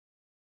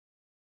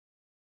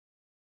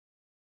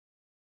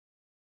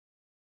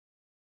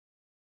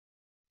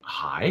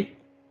Hi,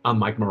 I'm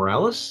Mike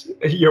Morales.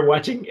 You're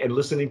watching and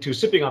listening to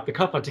Sipping Off the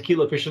Cuff on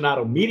Tequila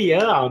Aficionado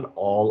Media on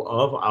all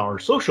of our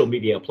social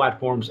media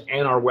platforms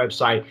and our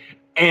website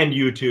and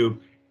YouTube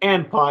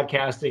and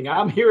podcasting.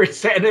 I'm here in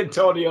San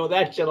Antonio.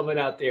 That gentleman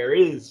out there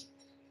is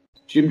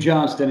Jim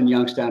Johnston in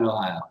Youngstown,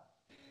 Ohio.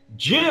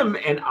 Jim,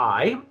 and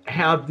I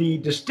have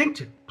the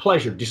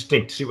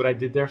see what I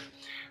did there?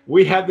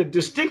 We have the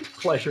distinct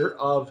pleasure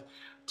of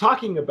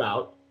talking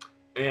about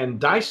and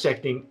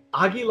dissecting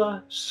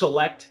Aguila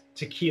Select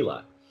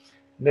Tequila.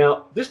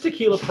 Now, this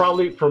tequila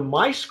probably from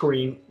my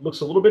screen looks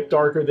a little bit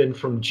darker than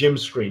from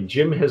Jim's screen.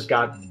 Jim has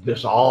got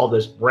all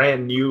this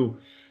brand new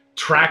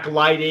track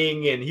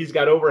lighting, and he's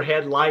got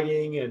overhead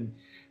lighting, and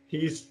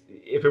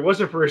if it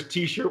wasn't for his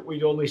t-shirt,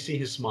 we'd only see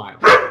his smile.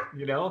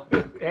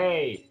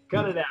 Hey,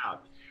 cut it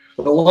out.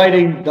 The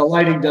lighting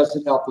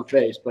doesn't help the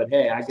face, but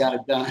hey, I got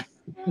it done.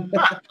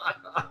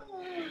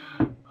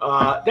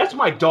 That's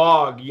my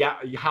dog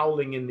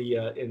howling in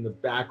the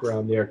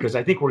background there, because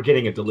I think we're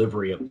getting a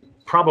delivery of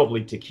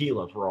probably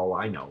tequila for all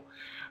I know.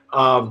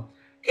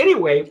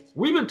 Anyway,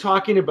 we've been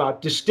talking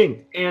about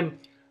distinct, and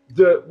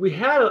we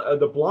had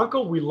the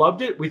Blanco. We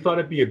loved it. We thought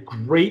it'd be a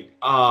great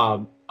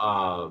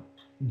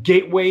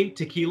gateway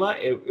tequila.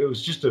 It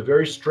was just a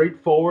very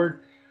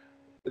straightforward,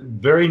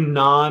 very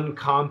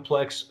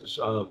non-complex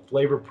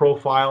flavor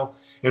profile.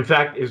 In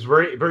fact, it's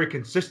very, very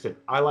consistent.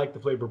 I like the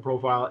flavor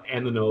profile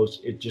and the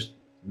nose. It just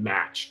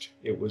matched.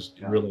 It was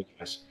really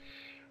nice.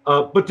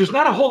 But there's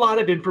not a whole lot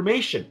of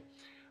information.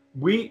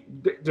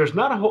 There's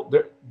not a whole.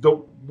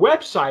 The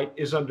website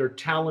is under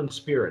Talon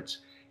Spirits.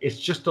 It's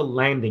just a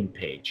landing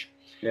page.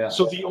 Yeah.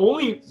 So the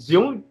only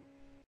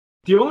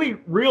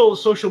real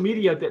social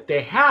media that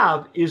they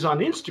have is on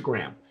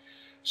Instagram.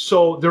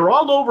 So they're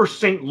all over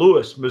St.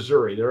 Louis,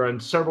 Missouri. They're on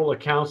several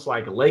accounts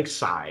like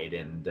Lakeside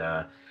and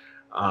a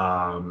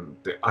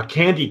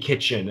Candy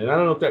Kitchen. And I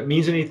don't know if that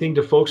means anything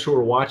to folks who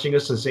are watching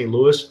us in St.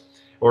 Louis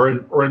or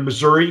in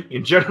Missouri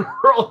in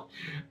general.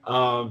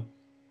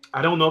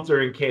 I don't know if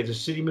they're in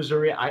Kansas City,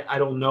 Missouri. I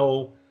don't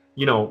know.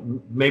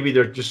 Maybe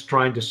they're just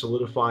trying to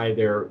solidify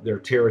their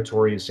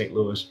territory in St.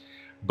 Louis.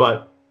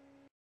 But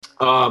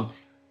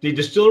the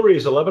distillery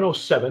is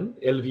 1107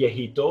 El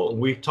Viejito.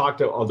 We've talked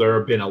there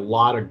have been a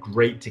lot of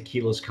great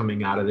tequilas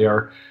coming out of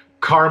there.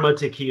 Karma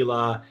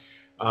Tequila,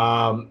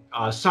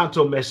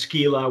 Santo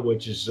Mezquila,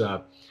 which is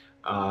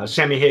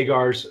Sammy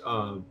Hagar's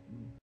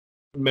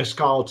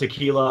Mezcal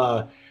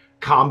Tequila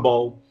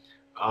combo.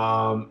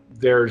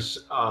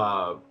 There's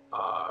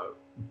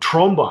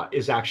Tromba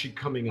is actually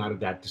coming out of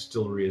that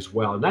distillery as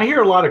well. And I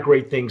hear a lot of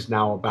great things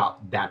now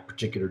about that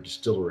particular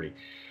distillery.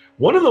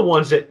 One of the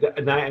ones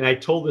and I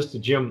told this to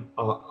Jim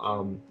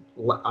on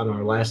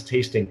our last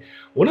tasting,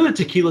 one of the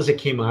tequilas that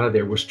came out of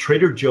there was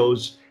Trader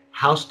Joe's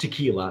House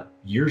Tequila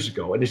years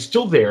ago, and it's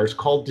still there. It's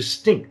called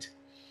Distinct.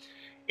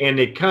 And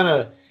you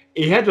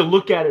had to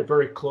look at it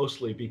very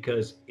closely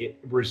because it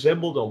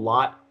resembled a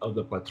lot of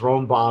the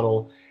Patron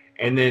bottle.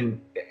 And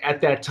then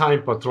at that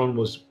time, Patron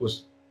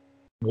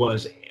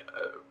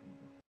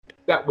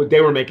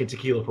they were making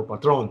tequila for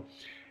Patron.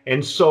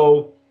 And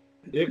so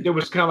it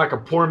was kind of like a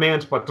poor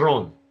man's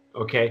Patron.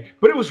 Okay,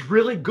 but it was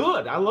really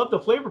good. I love the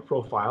flavor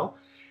profile.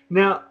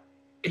 Now,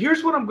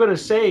 here's what I'm going to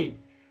say.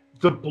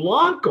 The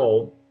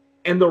Blanco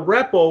and the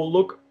Repo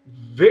look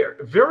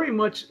very, very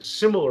much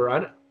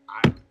similar.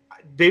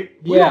 Do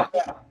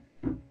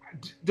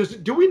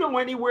we know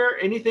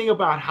anything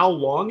about how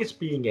long it's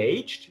being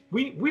aged?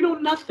 We know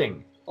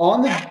nothing.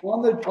 On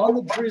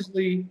the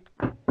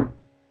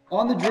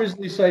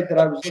Drizzly site that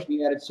I was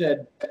looking at, it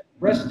said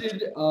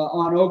rested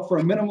on oak for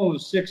a minimum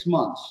of 6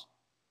 months.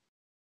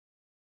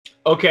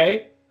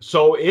 Okay,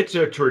 so it's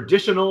a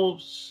traditional,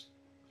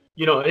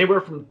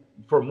 anywhere from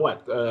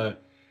what?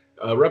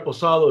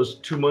 Reposado is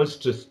 2 months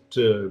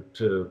to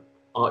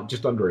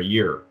just under a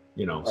year,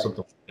 right.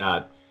 Something like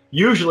that.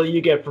 Usually you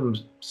get from,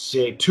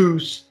 say, 2,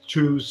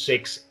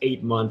 6,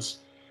 8 months.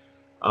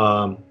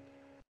 From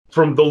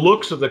the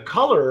looks of the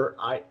color,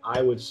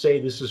 I would say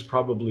this is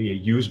probably a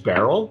used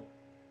barrel,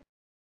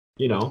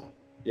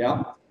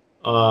 Yeah.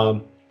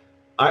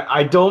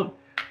 I don't...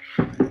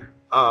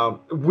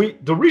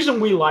 the reason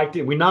we liked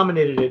it, we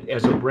nominated it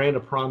as a brand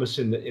of promise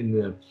in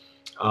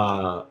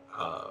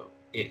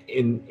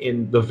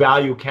the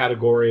value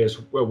category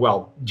as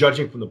well,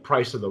 judging from the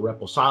price of the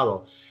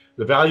Reposado,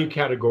 the value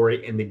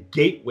category and the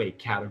gateway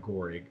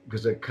category,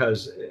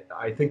 because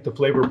I think the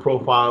flavor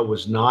profile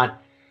was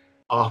not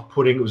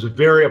off-putting. It was a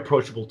very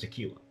approachable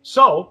tequila.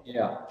 So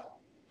yeah.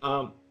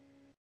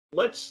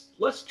 Let's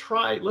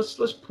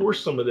pour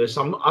some of this.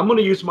 I'm going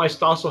to use my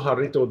Stasso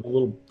Jarrito,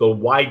 the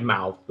wide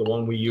mouth, the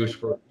one we use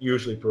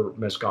usually for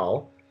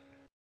mezcal.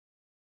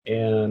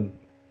 And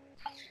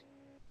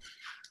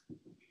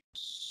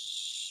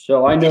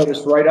so I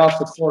noticed right off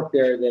the cork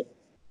there that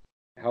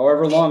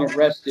however long it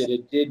rested,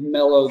 it did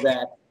mellow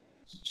that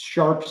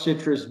sharp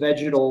citrus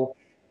vegetal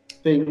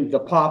thing, the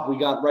pop we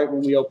got right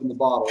when we opened the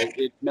bottle.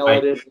 It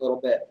mellowed it a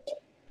little bit.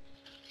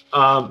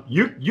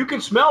 You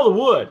can smell the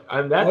wood.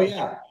 Oh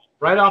yeah.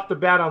 Right off the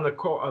bat on the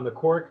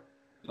cork.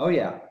 Oh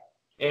yeah.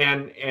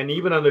 and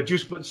even on the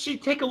juice. But see,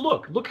 take a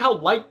look. Look how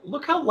light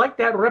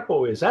that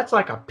Repo is. That's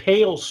like a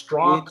pale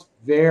straw. It's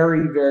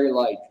very, very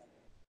light.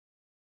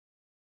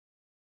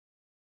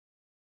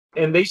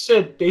 And they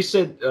said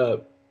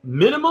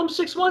minimum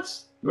 6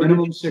 months.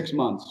 Minimum 6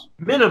 months.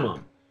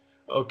 Minimum.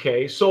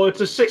 Okay, so it's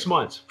a 6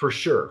 months for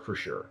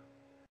sure.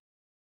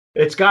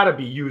 It's got to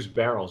be used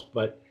barrels,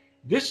 but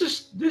this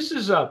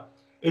is a.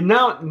 And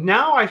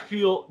now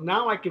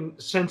I can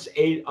sense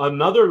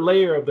another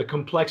layer of the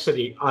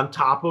complexity on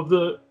top of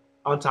the,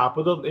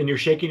 and you're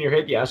shaking your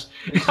head, yes.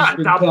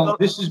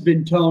 This has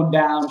been toned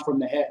down from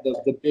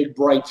the big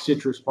bright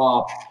citrus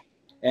pop,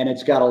 and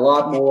it's got a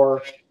lot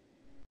more.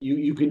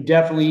 You can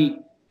definitely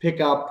pick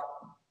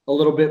up a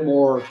little bit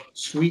more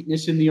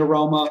sweetness in the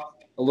aroma,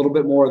 a little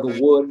bit more of the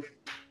wood.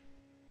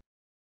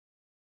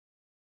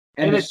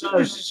 And the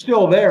citrus is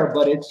still there,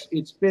 but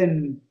it's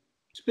been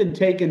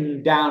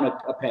taken down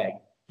a peg.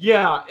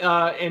 Yeah,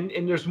 and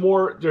there's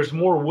more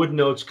wood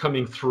notes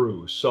coming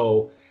through.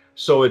 So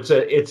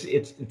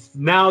it's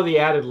now the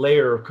added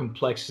layer of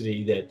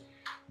complexity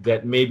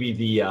that maybe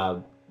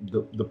the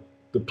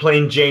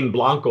plain Jane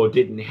Blanco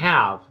didn't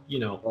have.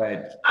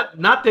 Right.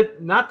 Not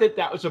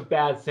that was a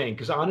bad thing,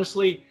 because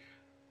honestly,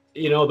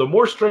 the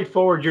more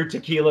straightforward your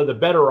tequila, the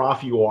better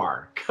off you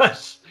are.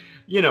 Because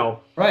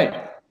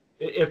right.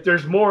 If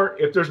there's more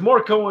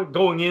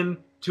going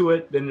into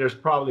it, then there's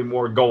probably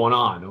more going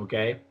on.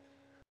 Okay.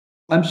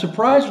 I'm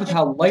surprised with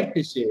how light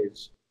this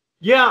is.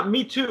 Yeah,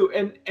 me too.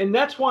 And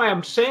that's why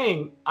I'm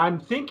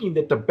thinking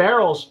that the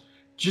barrels,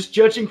 just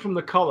judging from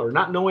the color,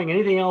 not knowing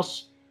anything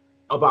else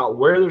about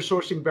where they're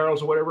sourcing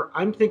barrels or whatever,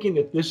 I'm thinking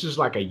that this is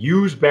like a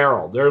used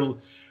barrel.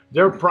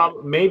 They're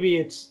probably, maybe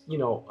it's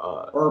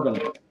urban.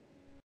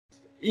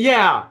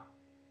 Yeah,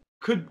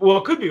 could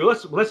be.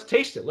 Let's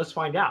taste it. Let's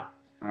find out.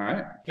 All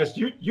right. Because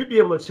you'd be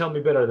able to tell me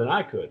better than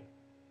I could.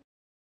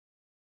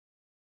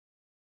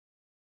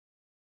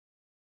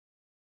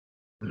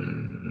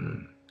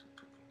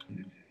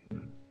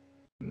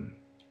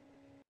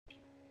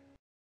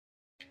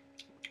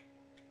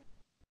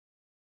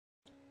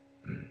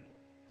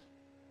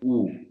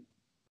 Ooh.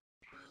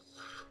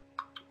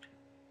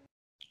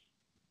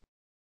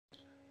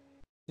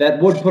 That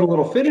would put a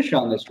little finish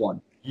on this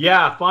one.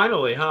 Yeah,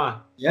 finally, huh?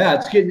 Yeah,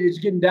 it's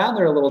getting down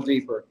there a little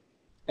deeper,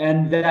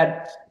 and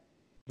that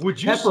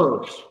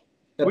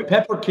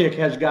pepper kick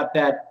has got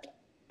that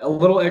a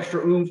little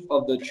extra oomph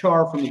of the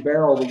char from the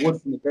barrel, the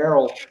wood from the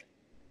barrel,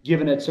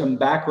 giving it some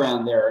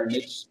background there, and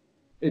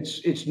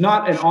it's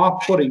not an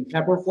off-putting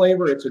pepper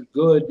flavor. It's a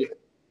good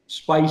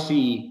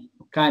spicy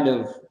kind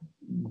of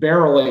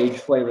barrel aged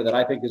flavor that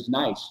I think is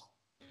nice.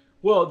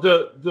 Well,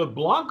 the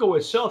Blanco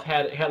itself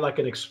had like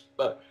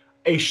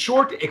a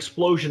short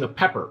explosion of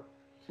pepper.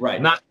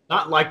 Right.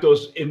 Not like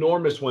those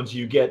enormous ones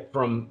you get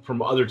from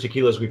other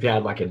tequilas we've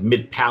had, like at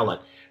mid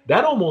palate.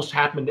 That almost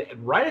happened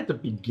right at the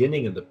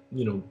beginning of the,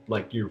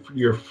 like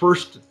your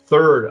first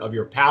third of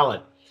your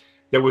palate.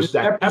 There was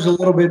that pepper's a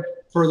little bit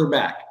further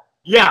back.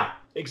 Yeah,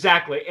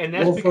 exactly, and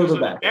that's because of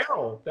the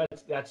barrel.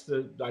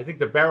 I think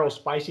the barrel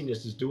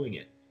spiciness is doing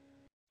it.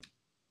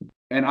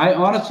 And I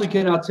honestly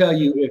cannot tell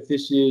you if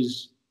this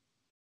is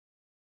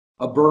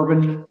a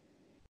bourbon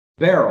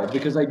barrel,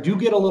 because I do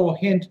get a little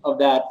hint of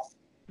that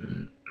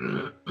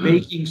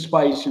baking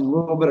spice and a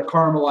little bit of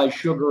caramelized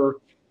sugar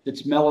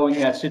that's mellowing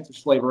that citrus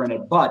flavor in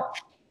it. But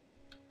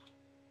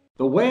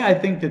the way I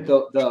think that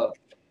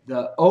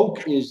the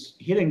oak is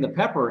hitting the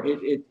pepper,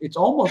 it's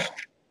almost,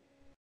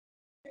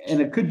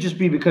 and it could just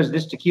be because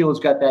this tequila's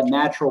got that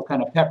natural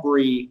kind of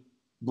peppery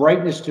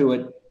brightness to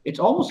it. It's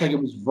almost like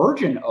it was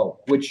virgin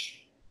oak, which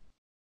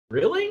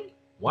really,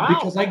 wow,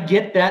 because I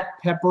get that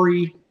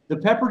peppery. The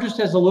pepper just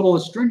has a little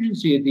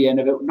astringency at the end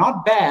of it.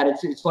 Not bad.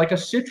 It's like a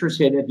citrus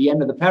hit at the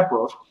end of the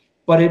pepper,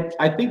 but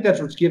I think that's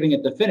what's giving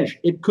it the finish.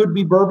 It could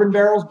be bourbon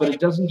barrels, but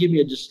it doesn't give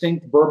me a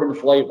distinct bourbon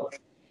flavor.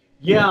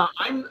 Yeah,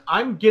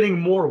 I'm getting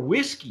more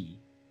whiskey,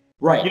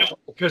 right?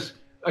 Because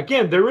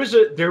again, there is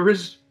a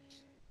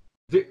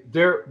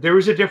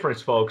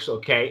difference, folks.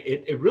 Okay,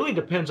 it really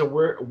depends on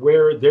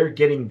where they're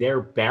getting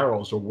their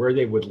barrels or where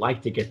they would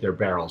like to get their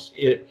barrels.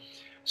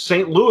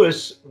 St.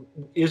 Louis,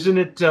 isn't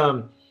it?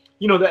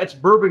 That's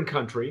bourbon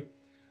country,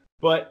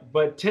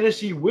 but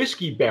Tennessee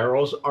whiskey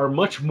barrels are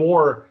much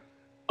more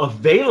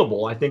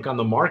available, I think, on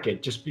the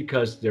market, just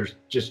because there's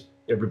just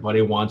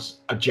everybody wants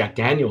a Jack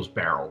Daniel's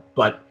barrel.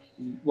 But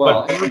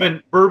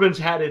bourbon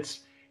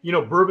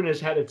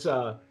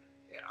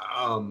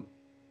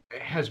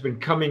has been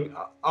coming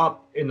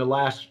up in the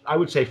last, I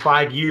would say,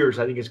 5 years.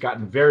 I think it's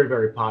gotten very,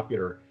 very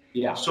popular.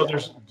 Yeah.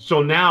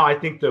 So now I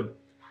think the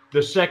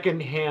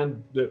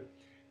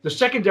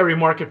secondary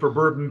market for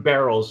bourbon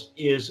barrels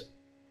is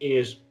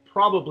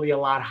probably a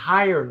lot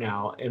higher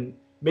now, and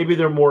maybe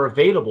they're more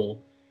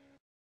available.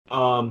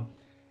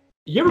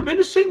 You ever been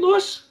to St.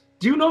 Louis?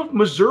 Do you know if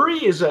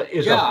Missouri is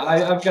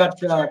I've got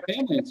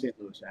family in St.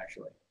 Louis,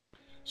 actually.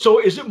 So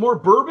is it more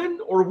bourbon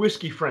or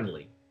whiskey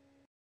friendly?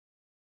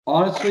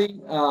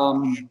 Honestly,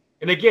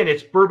 and again,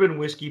 it's bourbon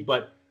whiskey,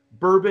 but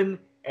bourbon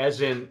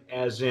as in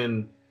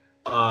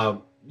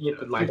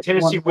like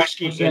Tennessee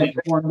whiskey and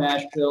corn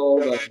mash bill.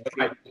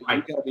 right,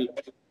 right. You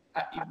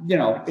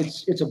gotta be,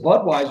 it's a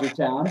Budweiser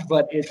town,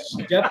 but it's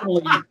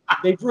definitely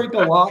they drink a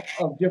lot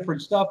of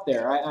different stuff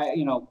there.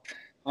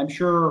 I'm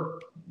sure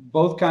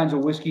both kinds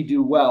of whiskey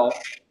do well.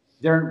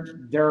 They're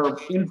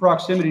in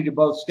proximity to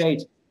both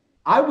states.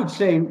 I would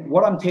say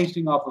what I'm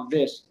tasting off of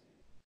this,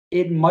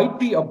 it might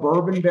be a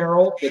bourbon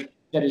barrel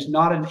that is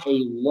not a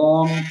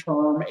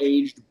long-term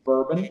aged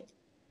bourbon.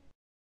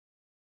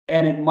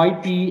 And it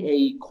might be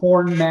a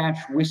corn mash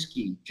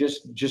whiskey,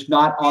 just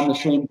not on the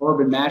same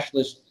bourbon mash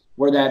list,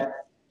 where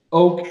that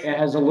oak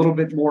has a little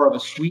bit more of a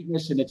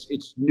sweetness and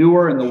it's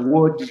newer and the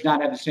wood does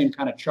not have the same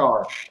kind of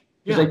char.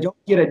 Because I don't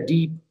get a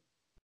deep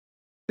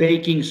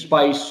baking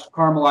spice,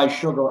 caramelized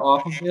sugar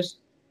off of this,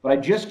 but I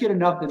just get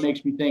enough that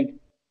makes me think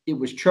it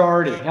was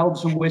charred, it held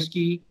some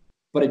whiskey,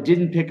 but it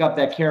didn't pick up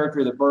that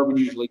character that bourbon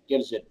usually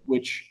gives it,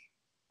 which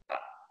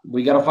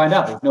we got to find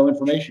out. There's no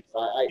information.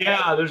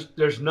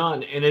 There's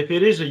none. And if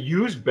it is a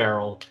used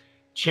barrel,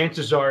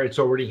 chances are it's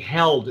already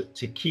held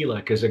tequila,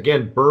 because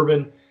again,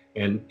 bourbon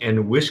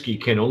and whiskey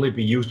can only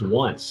be used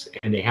once,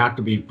 and they have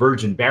to be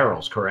virgin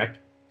barrels, correct?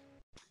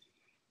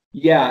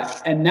 Yeah,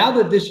 and now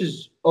that this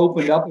is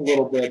opened up a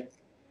little bit,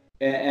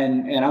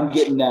 and I'm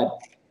getting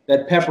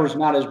that pepper's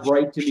not as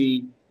bright to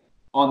me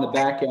on the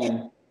back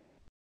end,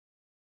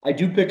 I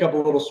do pick up a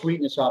little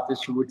sweetness off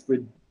this, which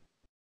would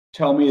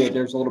tell me that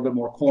there's a little bit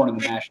more corn in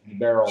the mash in the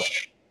barrel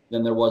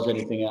than there was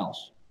anything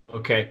else.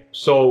 Okay,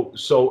 so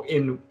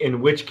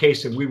in which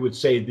case, and we would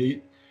say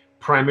the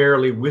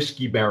primarily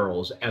whiskey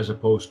barrels as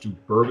opposed to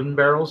bourbon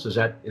barrels. Is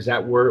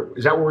that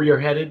where you're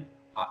headed?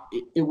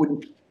 It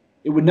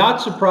would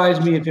not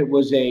surprise me if it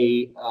was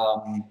a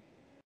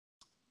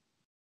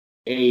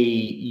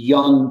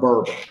young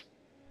bourbon.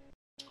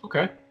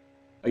 Okay.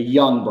 A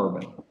young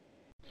bourbon.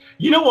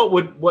 You know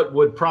what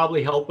would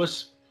probably help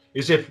us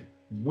is if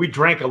we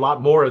drank a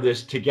lot more of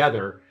this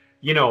together,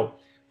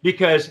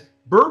 because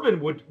bourbon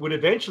would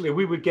eventually,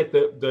 we would get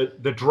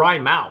the dry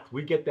mouth.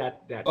 We get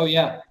that. Oh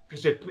yeah.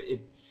 Because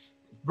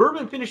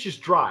bourbon finishes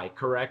dry,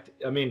 correct?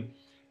 I mean,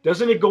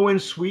 doesn't it go in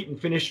sweet and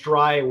finish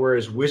dry,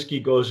 whereas whiskey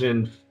goes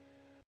in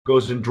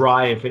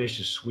dry and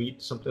finishes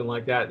sweet, something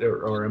like that?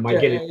 Or am I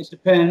getting? It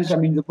depends. I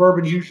mean, the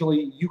bourbon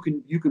usually you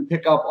can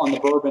pick up on the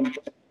bourbon.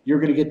 You're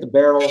going to get the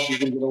barrel. You're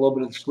going to get a little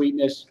bit of the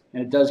sweetness,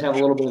 and it does have a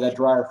little bit of that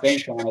drier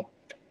finish on it.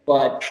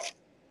 But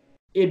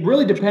it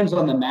really depends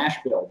on the mash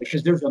bill,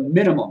 because there's a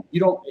minimum.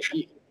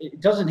 It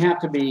doesn't have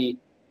to be.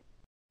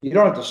 You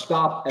don't have to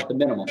stop at the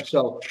minimum.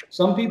 So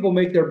some people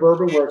make their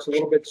bourbon where it's a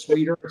little bit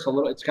sweeter.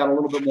 It's got a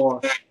little bit more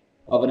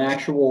of an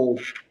actual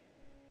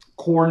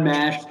corn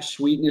mash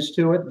sweetness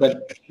to it.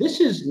 But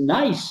this is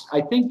nice. I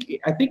think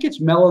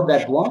it's mellowed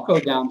that Blanco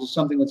down to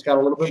something that's got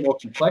a little bit more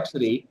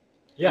complexity.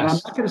 Yes. And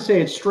I'm not going to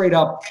say it's straight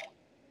up.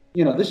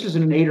 This is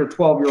an 8 or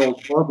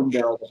 12-year-old bourbon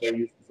barrel that they're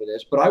using for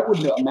this. But I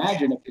wouldn't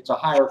imagine if it's a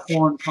higher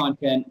corn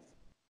content,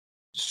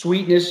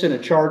 sweetness in a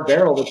charred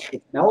barrel that's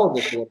mellowed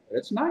this a little bit.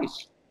 It's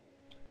nice.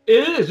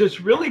 It is.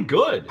 It's really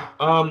good.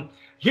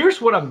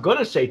 Here's what I'm going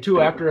to say, too,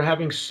 after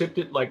having sipped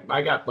it.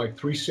 I got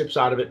 3 sips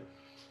out of it.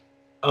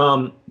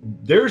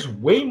 There's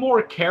way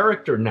more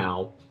character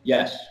now.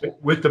 Yes.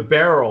 With the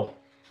barrel.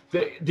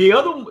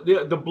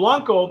 The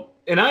Blanco,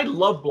 and I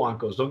love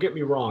Blancos. Don't get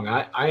me wrong.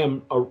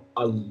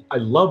 I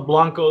love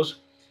Blancos,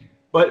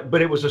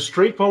 but it was a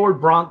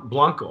straightforward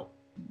Blanco.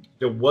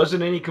 There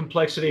wasn't any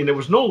complexity, and there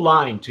was no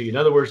lying to you. In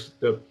other words,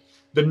 the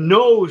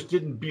nose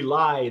didn't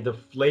belie the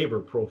flavor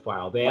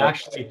profile.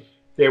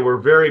 They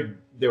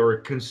were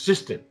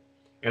consistent,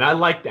 and I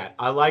like that.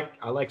 I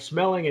like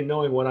smelling and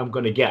knowing what I'm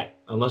going to get,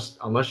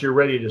 unless you're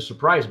ready to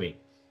surprise me.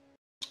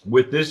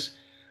 With this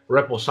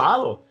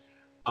Reposado,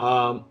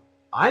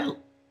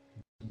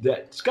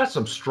 it's got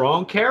some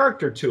strong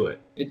character to it.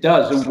 It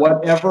does, and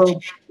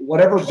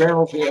whatever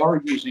barrels they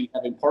are using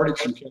have imparted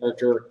some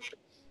character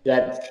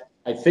that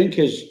I think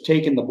has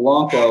taken the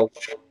Blanco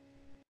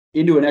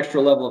into an extra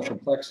level of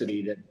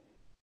complexity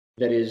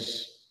that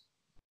is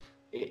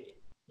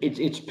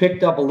it's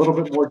picked up a little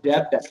bit more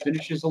depth, that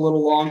finishes a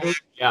little longer.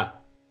 Yeah.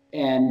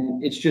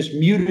 And it's just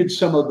muted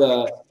some of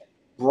the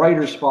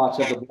brighter spots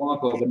of the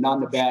Blanco, but not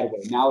in a bad way.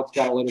 Now it's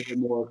got a little bit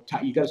more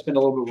time. You got to spend a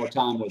little bit more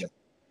time with it.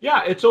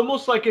 Yeah, it's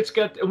almost like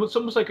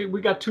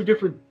we got 2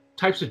 different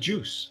types of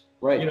juice.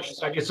 Right.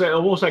 It's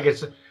almost like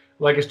it's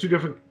 2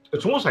 different.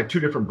 It's almost like 2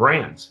 different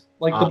brands.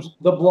 Like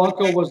the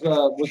Blanco was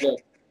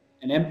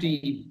an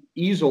empty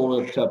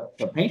easel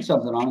to paint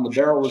something on, and the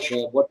barrel was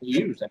what they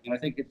used. I mean, I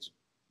think it's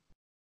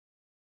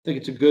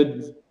a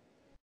good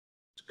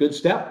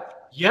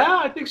step. Yeah,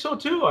 I think so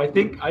too. I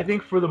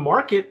think for the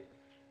market,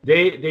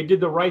 they did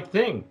the right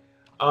thing.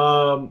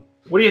 What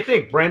do you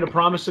think? Brand of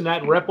promise in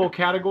that repo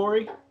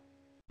category?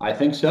 I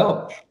think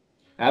so.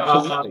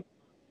 Absolutely.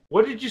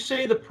 What did you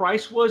say the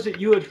price was that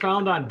you had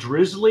found on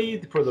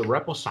Drizzly for the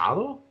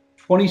Reposado?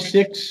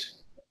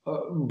 26.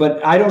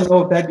 But I don't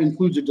know if that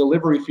includes a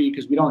delivery fee,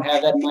 because we don't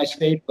have that in my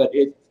state. But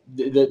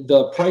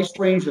the price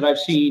range that I've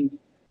seen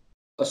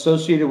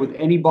associated with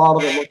any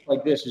bottle that looks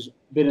like this has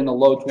been in the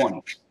low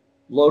 20s,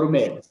 low to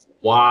mid.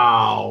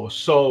 Wow.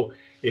 So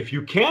if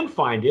you can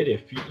find it,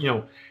 if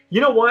you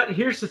know what?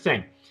 Here's the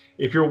thing.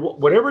 If you're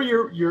whatever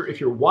if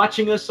you're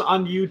watching us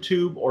on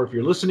YouTube or if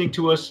you're listening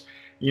to us,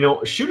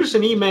 shoot us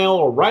an email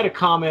or write a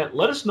comment.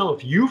 Let us know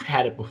if you've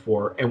had it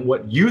before and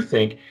what you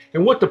think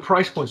and what the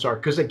price points are.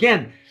 Because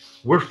again,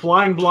 we're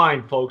flying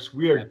blind, folks.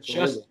 We are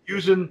Absolutely. just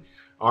using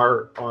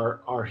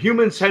our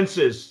human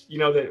senses,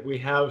 that we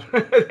have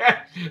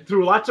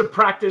through lots of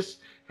practice.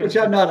 Which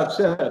I'm not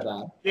upset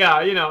about. Yeah,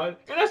 and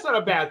that's not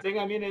a bad thing.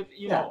 I mean,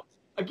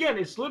 again,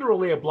 it's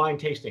literally a blind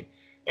tasting.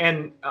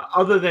 And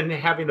other than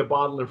having the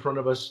bottle in front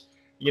of us,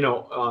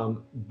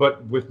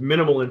 but with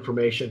minimal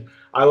information,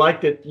 I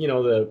like that,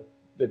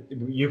 that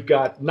you've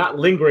got not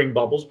lingering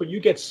bubbles, but you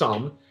get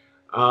some.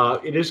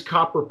 It is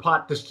copper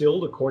pot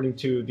distilled, according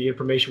to the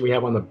information we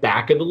have on the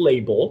back of the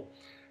label.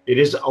 It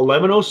is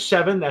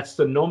 1107. That's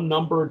the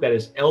number that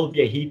is El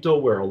Viejito,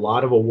 where a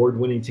lot of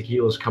award-winning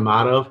tequilas come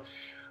out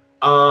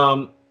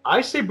of.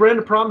 I say Brand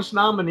of Promise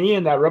nominee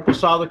in that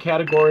Reposado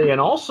category,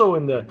 and also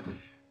in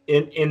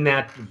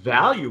that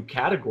value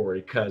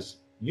category, because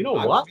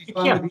what? You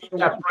can't beat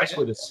that price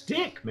with a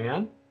stick,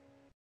 man.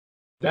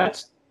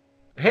 At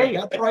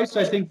that price,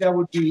 I think that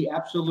would be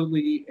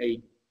absolutely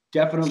a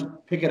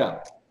definite pick it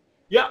up.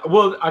 Yeah,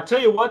 well, I'll tell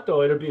you what,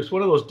 though, it's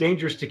one of those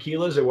dangerous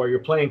tequilas where you're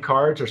playing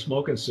cards or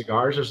smoking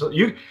cigars or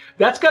something.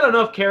 That's got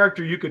enough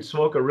character. You could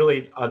smoke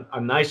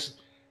a nice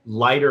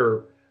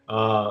lighter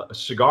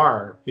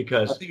cigar,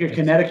 because I think a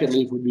Connecticut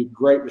leaf would be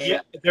great with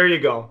that. There you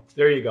go.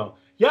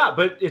 Yeah,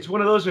 but it's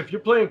one of those, if you're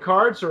playing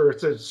cards or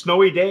it's a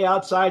snowy day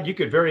outside, you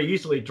could very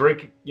easily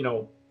drink,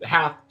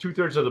 half,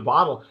 2/3 of the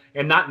bottle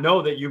and not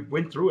know that you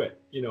went through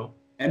it,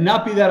 And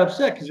not be that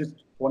upset because it's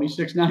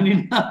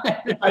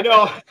 $26.99. I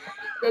know.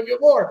 Go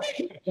get more.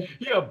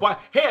 But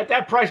hey, at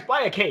that price,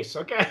 buy a case,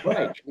 okay?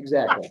 Right,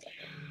 exactly.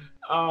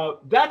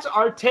 That's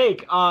our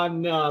take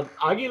on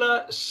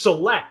Aguila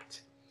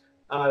Select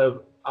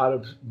out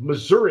of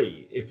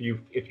Missouri. If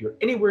you're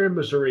anywhere in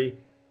Missouri,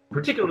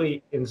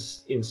 particularly in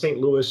St.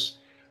 Louis,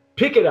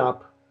 pick it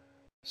up,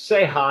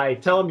 say hi,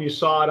 tell them you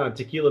saw it on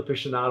Tequila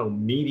Aficionado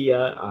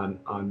Media,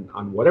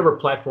 on whatever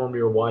platform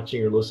you're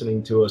watching or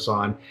listening to us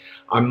on.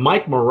 I'm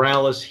Mike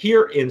Morales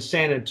here in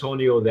San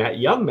Antonio. That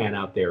young man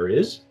out there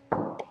is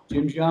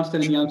Jim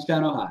Johnston in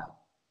Youngstown, Ohio.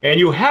 And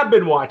you have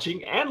been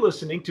watching and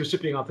listening to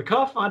Sipping Off the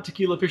Cuff on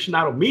Tequila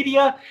Aficionado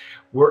Media.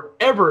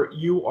 Wherever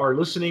you are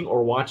listening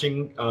or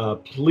watching,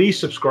 please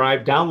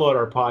subscribe, download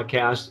our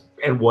podcast,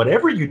 and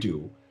whatever you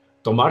do,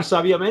 tomar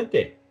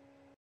sabiamente.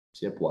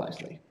 Sip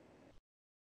wisely.